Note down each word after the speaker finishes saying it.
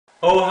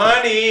Oh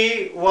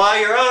honey, while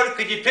you're out,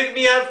 could you pick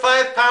me up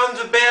 5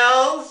 pounds of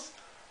bells?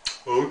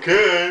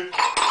 Okay.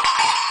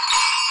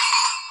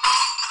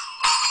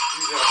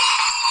 These are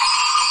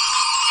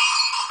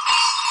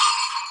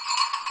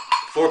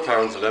 4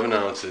 pounds 11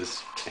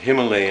 ounces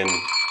Himalayan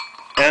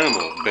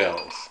animal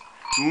bells.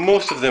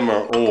 Most of them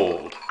are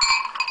old.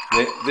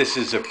 This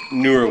is a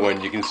newer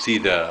one. You can see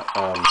the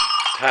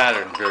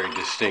pattern very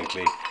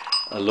distinctly.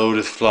 A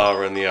lotus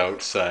flower on the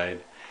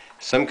outside,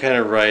 some kind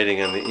of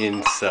writing on the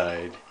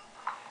inside,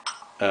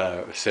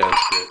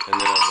 Sanskrit, and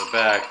then on the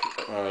back,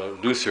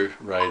 looser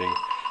writing,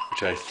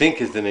 which I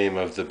think is the name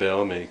of the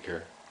bell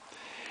maker.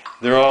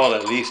 They're all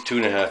at least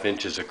 2.5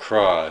 inches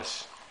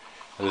across,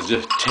 and there's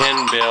just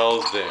 10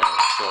 bells there,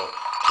 so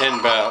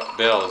 10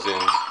 bells in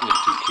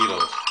 2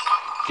 kilos.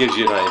 Gives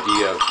you an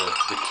idea of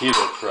the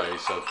kilo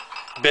price of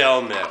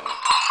bell metal,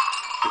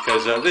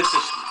 because this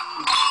is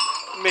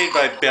made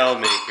by bell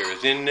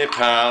makers in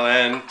Nepal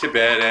and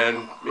Tibet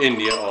and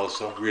India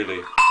also,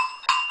 really.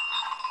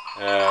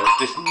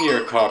 Just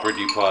near copper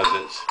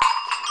deposits.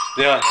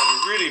 They all have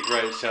a really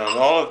bright sound.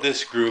 All of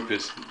this group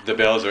the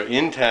bells are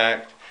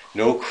intact,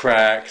 no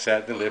cracks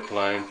at the lip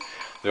line.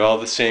 They're all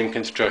the same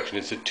construction.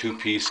 It's a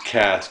 2-piece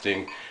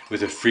casting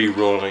with a free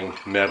rolling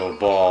metal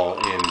ball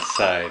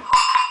inside.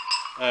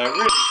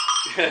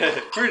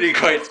 Really, really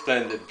quite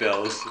splendid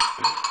bells.